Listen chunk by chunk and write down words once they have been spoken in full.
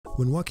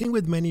When working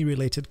with many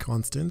related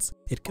constants,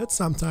 it could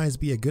sometimes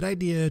be a good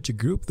idea to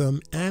group them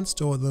and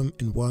store them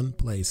in one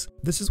place.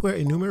 This is where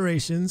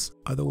enumerations,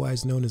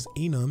 otherwise known as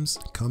enums,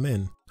 come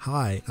in.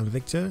 Hi, I'm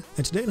Victor,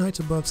 and today in Height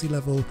Above Sea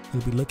Level,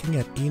 we'll be looking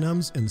at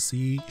enums in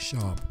C#.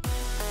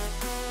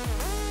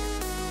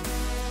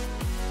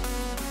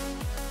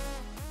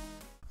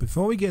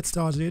 Before we get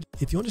started,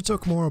 if you want to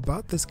talk more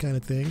about this kind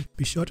of thing,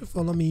 be sure to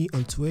follow me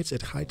on Twitch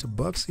at Height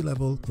Above Sea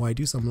Level, where I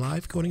do some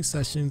live coding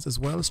sessions as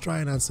well as try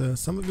and answer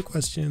some of your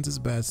questions as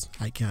best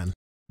I can.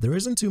 There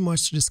isn't too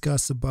much to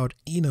discuss about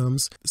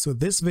enums, so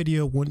this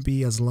video won't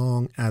be as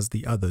long as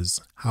the others.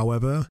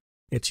 However,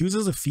 it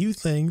uses a few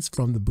things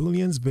from the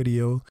Booleans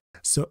video,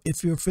 so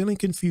if you're feeling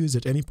confused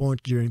at any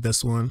point during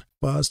this one,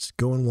 first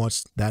go and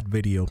watch that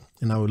video,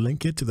 and I will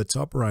link it to the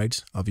top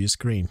right of your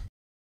screen.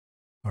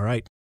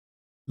 Alright.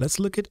 Let's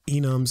look at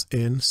enums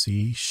in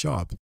C#.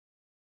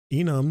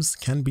 Enums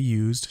can be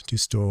used to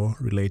store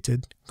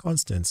related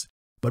constants.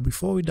 But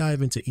before we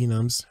dive into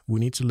enums, we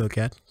need to look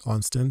at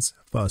constants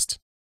first.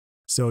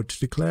 So to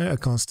declare a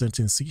constant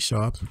in C#,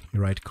 you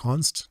write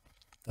const,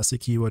 that's a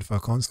keyword for a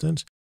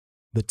constant,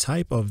 the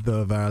type of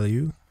the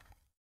value,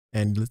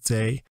 and let's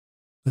say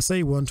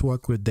you want to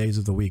work with days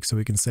of the week. So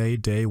we can say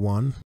day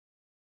 1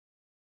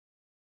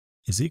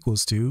 is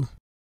equals to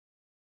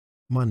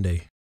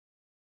Monday.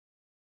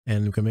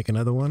 And we can make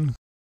another one,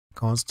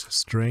 const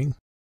string,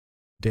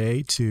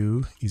 day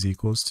 2 is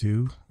equals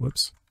to,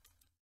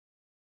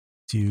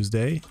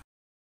 Tuesday,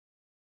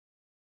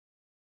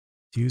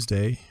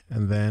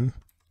 and then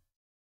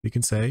we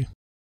can say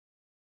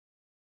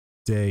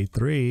day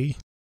 3,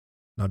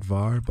 not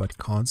var, but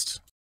const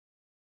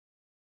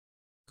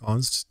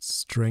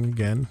string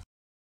again,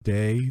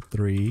 day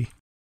 3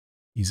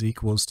 is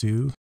equals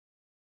to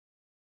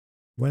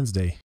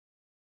Wednesday.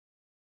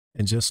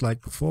 And just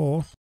like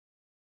before,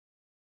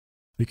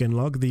 we can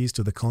log these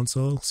to the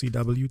console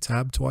CW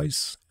tab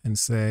twice and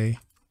say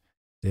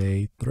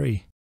day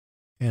 3.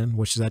 And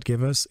what should that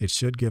give us? It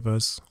should give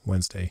us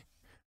Wednesday.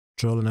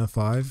 Control and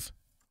F5.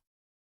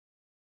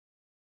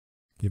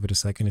 Give it a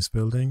second, it's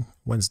building.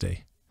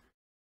 Wednesday.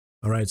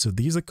 Alright, so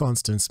these are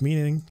constants,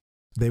 meaning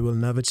they will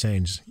never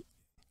change.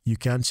 You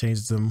can't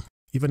change them.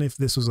 Even if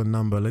this was a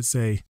number, let's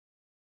say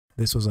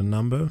this was a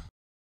number,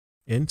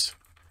 int,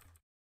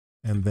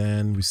 and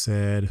then we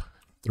said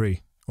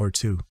 3 or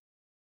 2.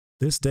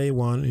 This day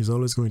 1 is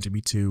always going to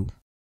be 2,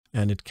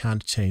 and it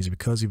can't change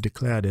because you've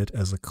declared it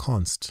as a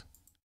constant.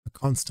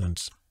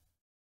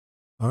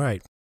 All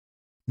right,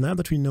 now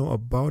that we know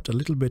a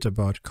little bit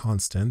about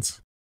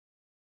constants,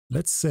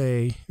 let's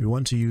say we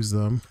want to use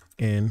them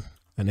in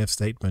an if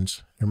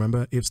statement.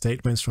 Remember if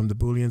statements from the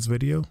Booleans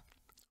video?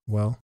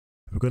 Well,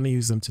 we're going to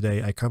use them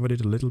today. I covered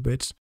it a little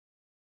bit,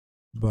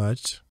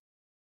 but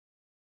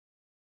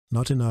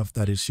not enough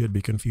that it should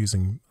be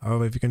confusing.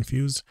 However, if you're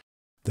confused,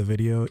 the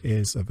video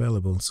is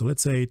available. So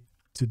let's say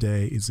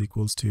today is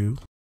equals to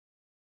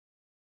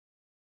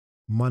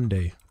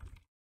Monday.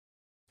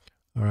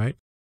 All right.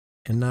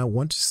 And now I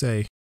want to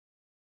say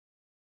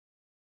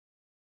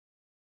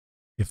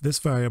if this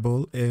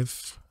variable,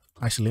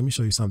 actually, let me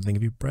show you something.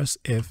 If you press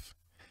if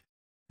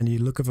and you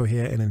look over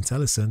here in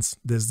IntelliSense,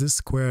 there's this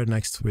square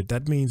next to it.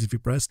 That means if you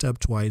press tab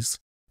twice,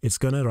 it's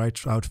going to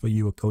write out for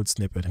you a code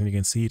snippet. And you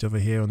can see it over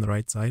here on the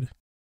right side.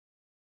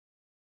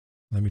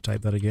 Let me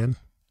type that again.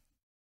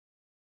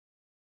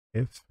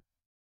 If,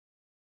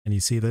 and you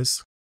see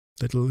this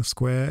little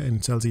square, and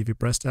it tells you if you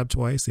press tab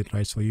twice, it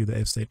writes for you the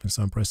if statement.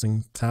 So I'm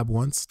pressing tab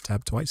once,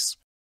 tab twice,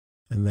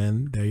 and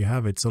then there you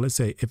have it. So let's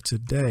say if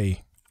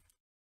today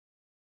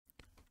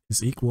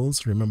is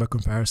equals, remember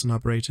comparison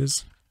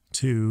operators,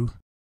 to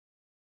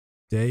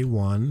day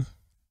 1,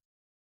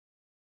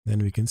 then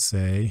we can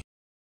say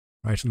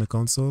right in the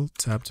console,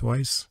 tab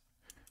twice,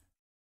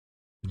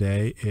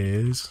 today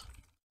is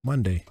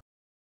Monday.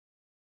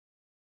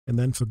 And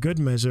then for good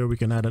measure, we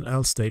can add an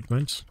else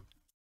statement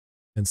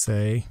and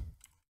say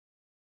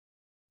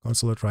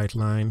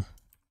console.writeLine.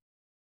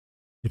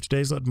 If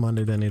today's not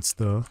Monday, then it's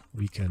the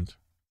weekend.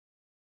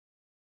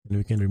 And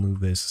we can remove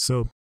this.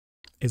 So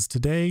is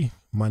today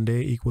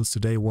Monday equals to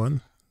day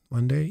 1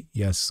 Monday?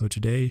 Yes. So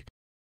today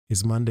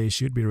is Monday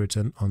should be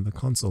written on the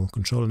console.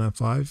 Control and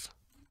F5.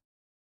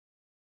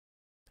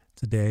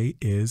 Today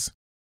is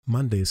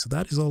Monday. So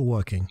that is all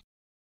working.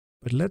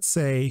 But let's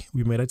say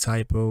we made a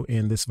typo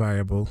in this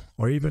variable,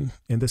 or even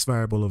in this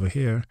variable over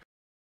here,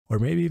 or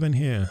maybe even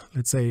here.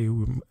 Let's say,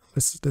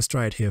 let's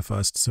try it here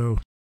first. So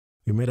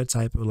we made a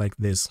typo like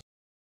this,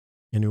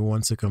 and we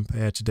want to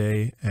compare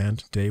today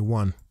and day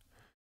 1.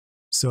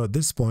 So at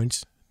this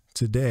point,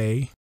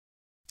 today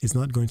is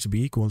not going to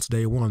be equal to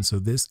day 1. So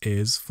this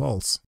is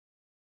false.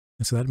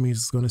 And so that means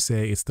it's going to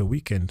say it's the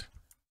weekend.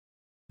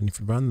 And if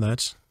you run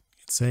that,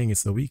 it's saying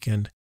it's the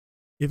weekend,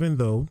 even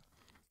though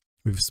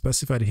we've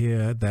specified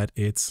here that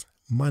it's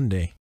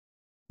Monday.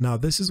 Now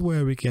this is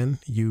where we can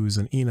use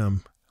an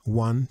enum,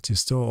 one to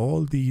store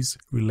all these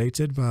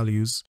related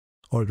values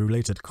or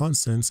related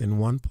constants in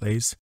one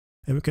place,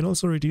 and we can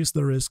also reduce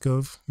the risk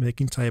of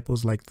making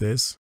typos like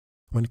this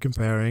when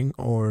comparing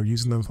or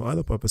using them for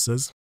other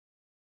purposes.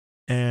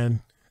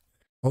 And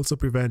also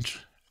prevent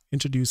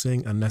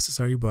introducing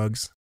unnecessary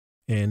bugs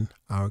in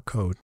our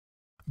code.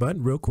 But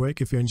real quick,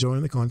 if you're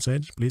enjoying the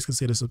content, please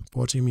consider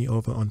supporting me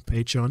over on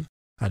Patreon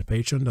at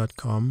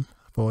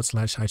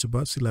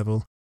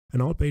patreon.com/high-to-above-sea-level.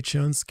 And all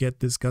Patreons get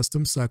this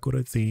custom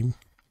Sakura theme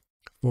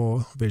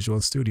for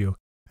Visual Studio.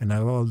 And I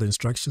have all the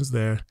instructions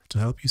there to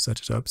help you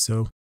set it up.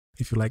 So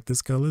if you like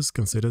these colors,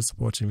 consider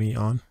supporting me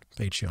on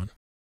Patreon.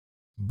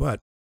 But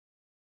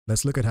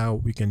let's look at how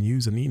we can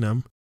use an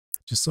enum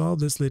to solve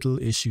this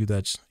little issue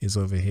that is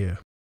over here.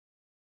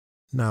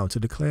 Now, to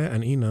declare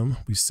an enum,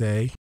 we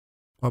say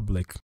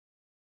public.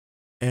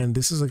 And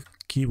this is a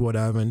keyword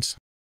I haven't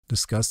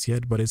discussed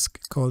yet, but it's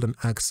called an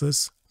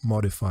access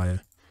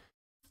modifier.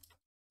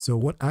 So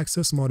what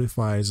access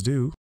modifiers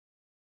do,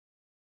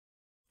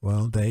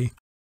 well, they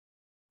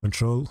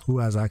control who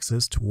has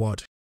access to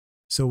what.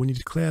 So when you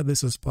declare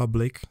this as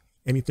public,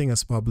 anything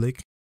as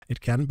public, it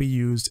can be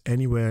used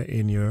anywhere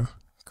in your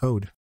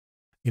code.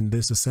 In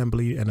this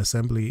assembly, an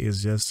assembly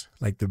is just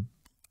like the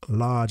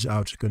large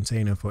outer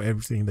container for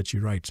everything that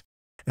you write.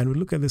 And we'll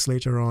look at this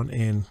later on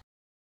in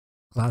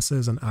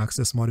classes and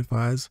access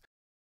modifiers,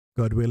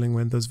 God willing,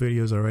 when those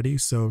videos are ready.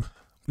 So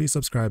please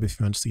subscribe if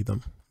you want to see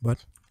them.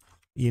 But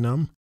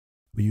enum,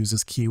 we use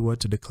this keyword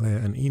to declare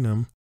an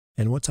enum.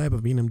 And what type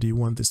of enum do you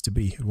want this to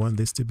be? You want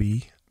this to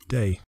be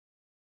day.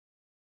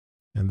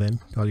 And then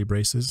curly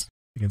braces,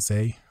 you can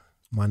say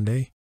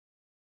Monday.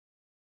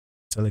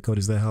 Telecode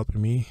is there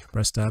helping me.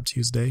 Press tab,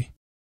 Tuesday,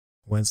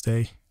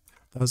 Wednesday,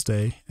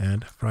 Thursday,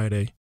 and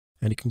Friday.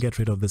 And you can get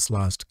rid of this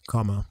last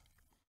comma.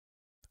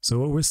 So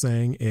what we're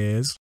saying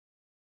is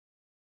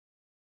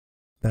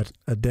that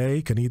a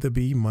day can either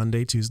be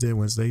Monday, Tuesday,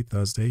 Wednesday,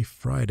 Thursday,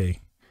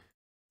 Friday.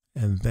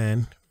 And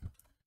then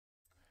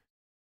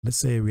let's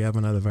say we have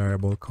another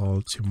variable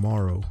called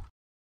tomorrow.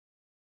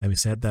 And we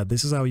said that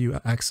this is how you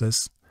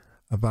access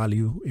a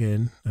value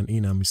in an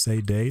enum. You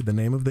say day, the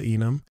name of the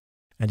enum,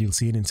 and you'll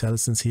see in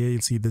IntelliSense here,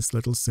 you'll see this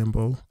little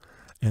symbol,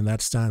 and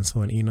that stands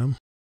for an enum.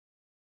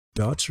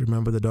 Dot,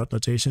 remember the dot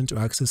notation to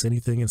access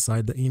anything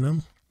inside the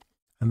enum.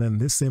 And then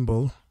this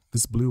symbol,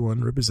 this blue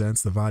one,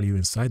 represents the value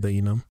inside the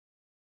enum.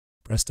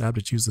 Press tab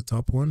to choose the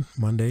top one,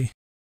 Monday,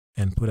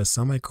 and put a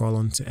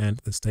semicolon to end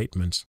the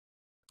statement.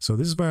 So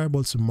this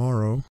variable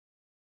tomorrow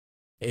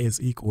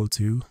is equal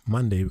to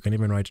Monday. We can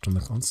even write it on the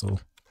console.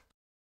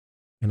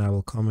 And I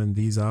will comment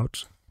these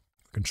out.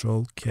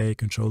 Control K,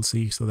 Control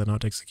C, so they're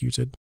not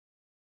executed.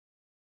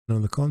 And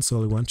on the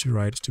console, we want to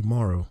write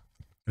tomorrow.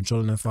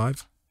 Control and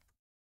F5.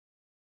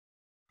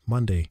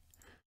 Monday.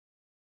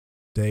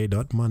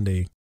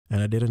 Day.Monday.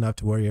 And I didn't have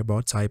to worry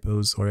about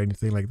typos or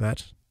anything like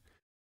that.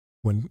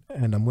 And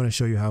I'm going to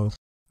show you how,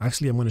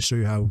 actually I'm going to show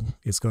you how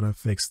it's going to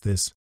fix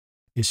this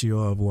issue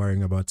of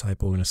worrying about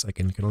typo in a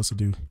second. You can also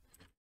do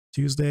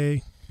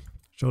Tuesday,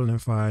 Control and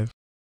F5,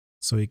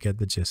 so you get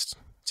the gist.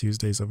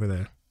 Tuesday's over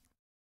there.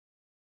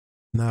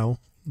 Now,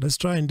 let's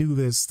try and do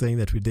this thing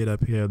that we did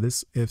up here,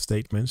 this if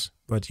statement,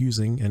 but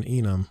using an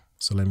enum.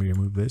 So let me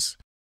remove this.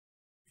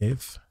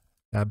 If,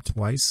 tab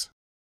twice.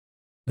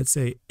 Let's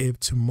say if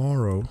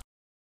tomorrow,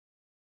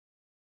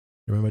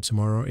 remember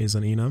tomorrow is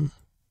an enum,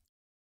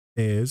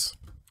 is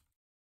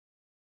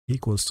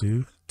equals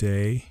to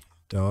day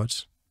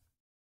dot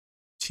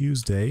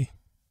Tuesday.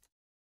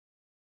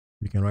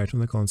 We can write on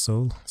the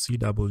console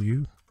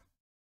CW.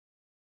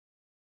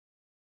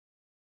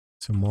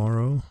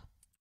 Tomorrow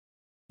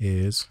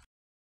is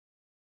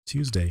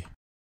Tuesday.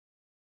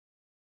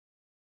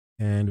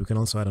 And we can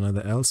also add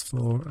another else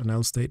for an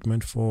else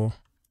statement for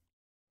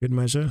good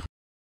measure.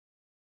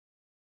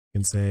 You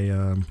can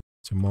say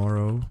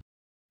tomorrow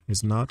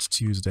is not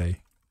Tuesday.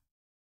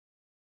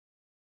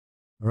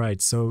 All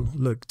right, so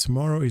look,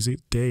 tomorrow is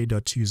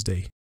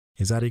day.Tuesday.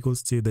 Is that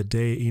equals to the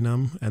day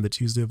enum and the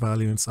Tuesday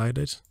value inside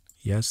it?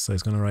 Yes, so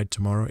it's going to write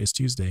tomorrow is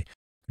Tuesday.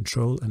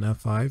 Control and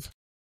F5.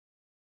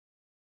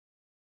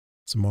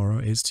 Tomorrow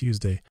is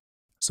Tuesday.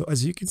 So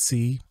as you can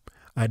see,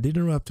 I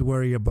didn't have to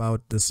worry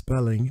about the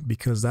spelling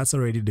because that's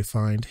already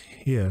defined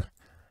here.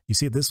 You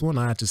see, this one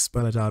I had to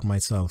spell it out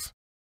myself.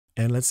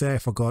 And let's say I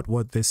forgot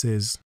what this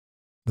is,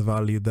 the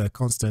value, the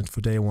constant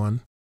for day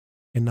one.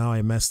 And now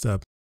I messed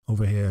up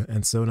over here.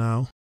 And so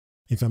now,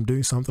 if I'm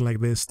doing something like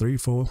this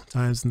 3-4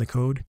 times in the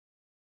code,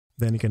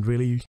 then it can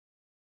really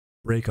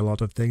break a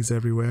lot of things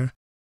everywhere.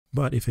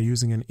 But if you're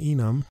using an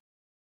enum,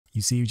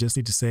 you see, you just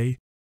need to say,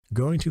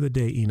 go into the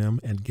day enum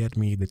and get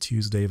me the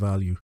Tuesday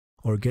value,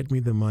 or get me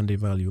the Monday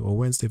value, or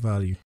Wednesday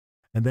value.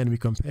 And then we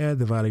compare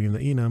the value in the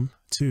enum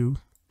to,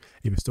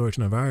 if you store it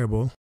in a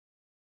variable,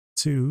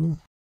 to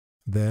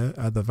the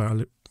other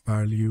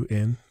value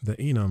in the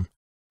enum.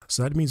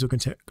 So that means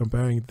we're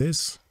comparing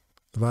this,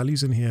 the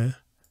values in here,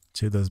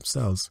 to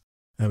themselves.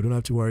 And we don't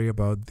have to worry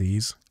about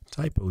these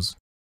typos.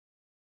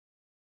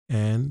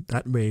 And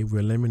that way we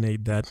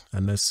eliminate that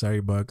unnecessary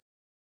bug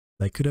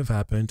that could have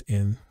happened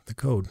in the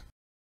code.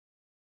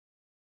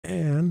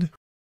 And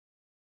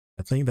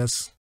I think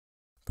that's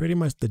pretty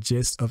much the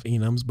gist of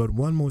enums. But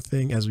one more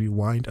thing as we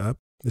wind up,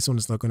 this one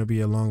is not going to be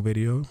a long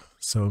video.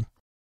 So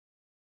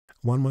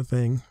one more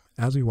thing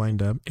as we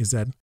wind up is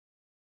that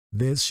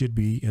this should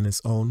be in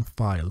its own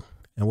file.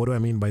 And what do I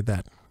mean by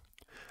that?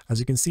 As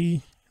you can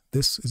see,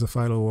 this is a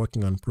file we're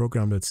working on,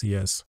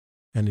 program.cs,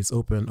 and it's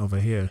open over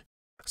here.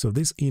 So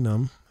this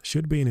enum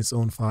should be in its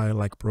own file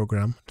like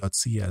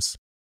program.cs.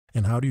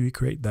 And how do we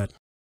create that?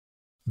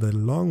 The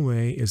long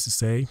way is to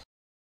say,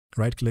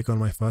 right click on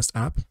my first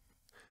app,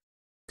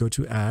 go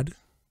to add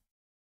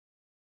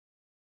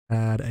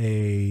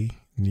a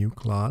new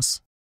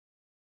class,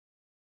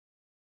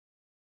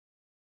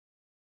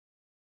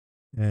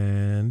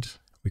 and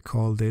we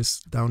call this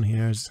down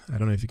here, I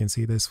don't know if you can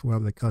see this,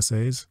 wherever the cursor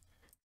is,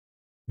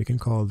 we can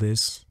call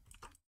this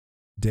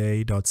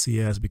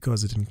day.cs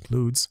because it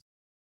includes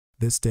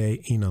this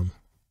day enum.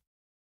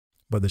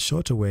 But the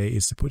shorter way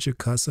is to put your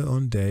cursor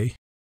on day,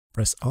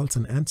 press Alt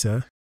and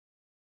Enter,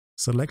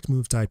 select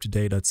move type to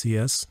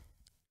day.cs,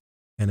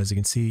 and as you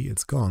can see,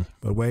 it's gone.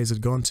 But where is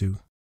it gone to?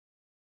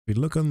 If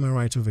you look on my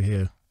right over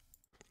here,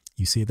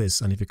 you see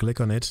this, and if you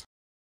click on it,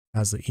 it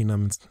has the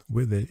enum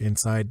with it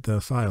inside the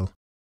file.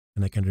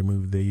 And I can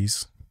remove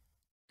these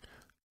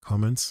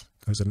comments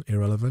because they're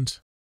irrelevant.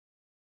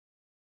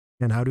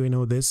 And how do we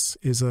know this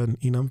is an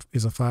enum,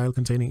 is a file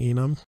containing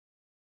enum?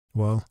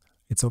 Well,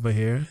 it's over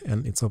here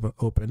and it's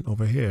open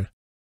over here.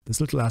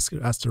 This little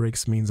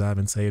asterisk means I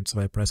haven't saved, so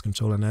if I press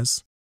Ctrl and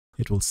S,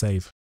 it will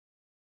save.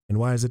 And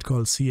why is it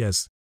called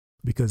CS?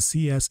 Because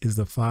CS is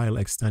the file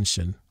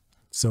extension.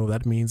 So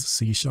that means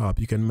C#.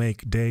 You can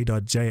make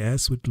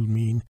day.js, which will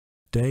mean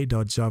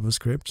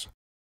day.javascript.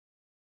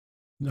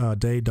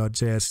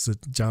 Day.js is a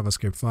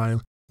JavaScript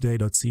file.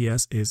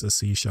 Day.cs is a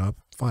C#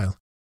 file.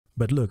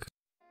 But look,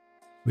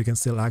 we can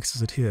still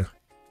access it here.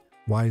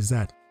 Why is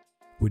that?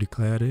 We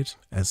declared it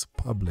as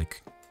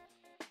public.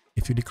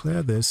 If you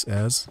declare this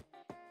as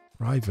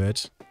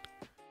private,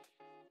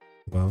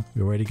 well,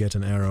 we already get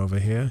an error over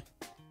here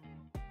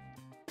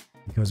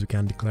because we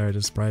can't declare it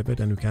as private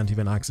and we can't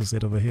even access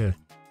it over here.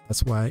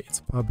 That's why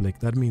it's public.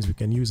 That means we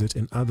can use it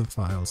in other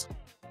files.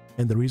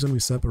 And the reason we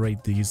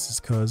separate these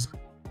is because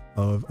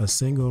of a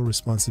single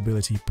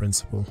responsibility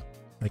principle.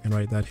 I can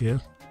write that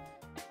here.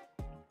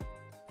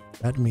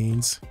 That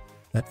means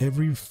that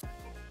you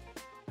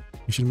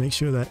should make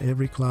sure that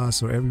every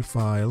class or every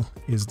file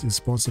is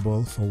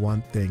responsible for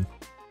one thing.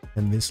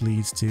 And this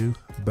leads to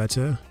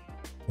better,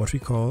 what we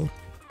call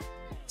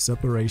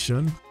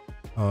separation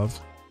of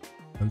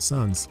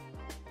concerns.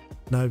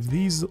 Now, if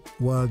these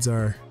words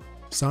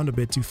sound a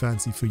bit too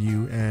fancy for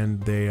you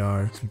and they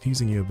are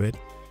confusing you a bit,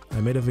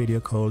 I made a video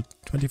called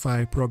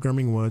 25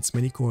 Programming Words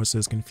Many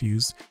Courses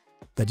Confused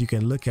that you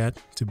can look at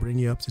to bring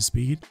you up to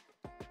speed.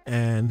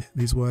 And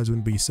these words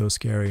wouldn't be so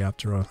scary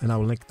after all. And I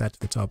will link that to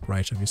the top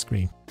right of your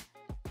screen.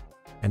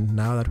 And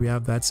now that we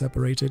have that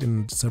separated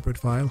in a separate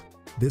file,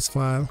 this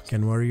file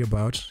can worry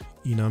about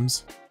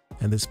enums,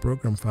 and this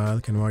program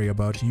file can worry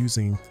about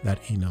using that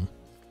enum.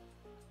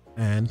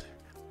 And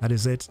that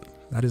is it.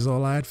 That is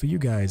all I had for you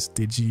guys.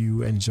 Did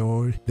you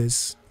enjoy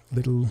this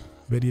little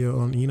video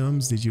on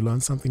enums? Did you learn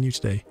something new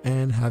today?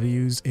 And have you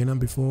used enums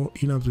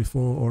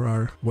before,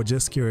 or were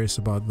just curious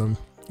about them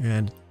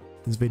and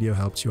this video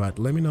helped you out?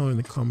 Let me know in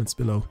the comments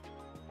below.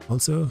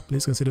 Also,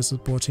 please consider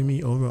supporting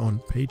me over on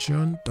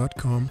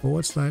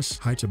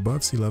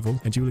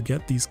patreon.com/heightabovesealevel, and you will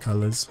get these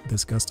colors,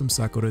 this custom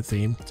Sakura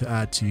theme to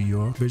add to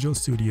your Visual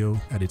Studio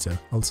editor.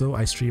 Also,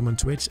 I stream on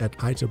Twitch at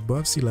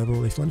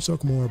heightabovesealevel if you want to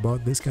talk more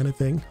about this kind of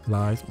thing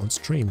live on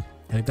stream.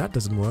 And if that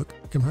doesn't work,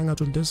 come hang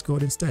out on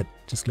Discord instead.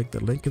 Just click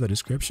the link in the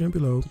description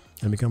below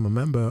and become a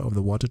member of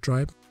the Water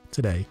Tribe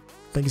today.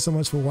 Thank you so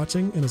much for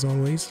watching, and as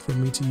always,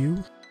 from me to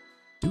you,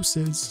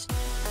 deuces.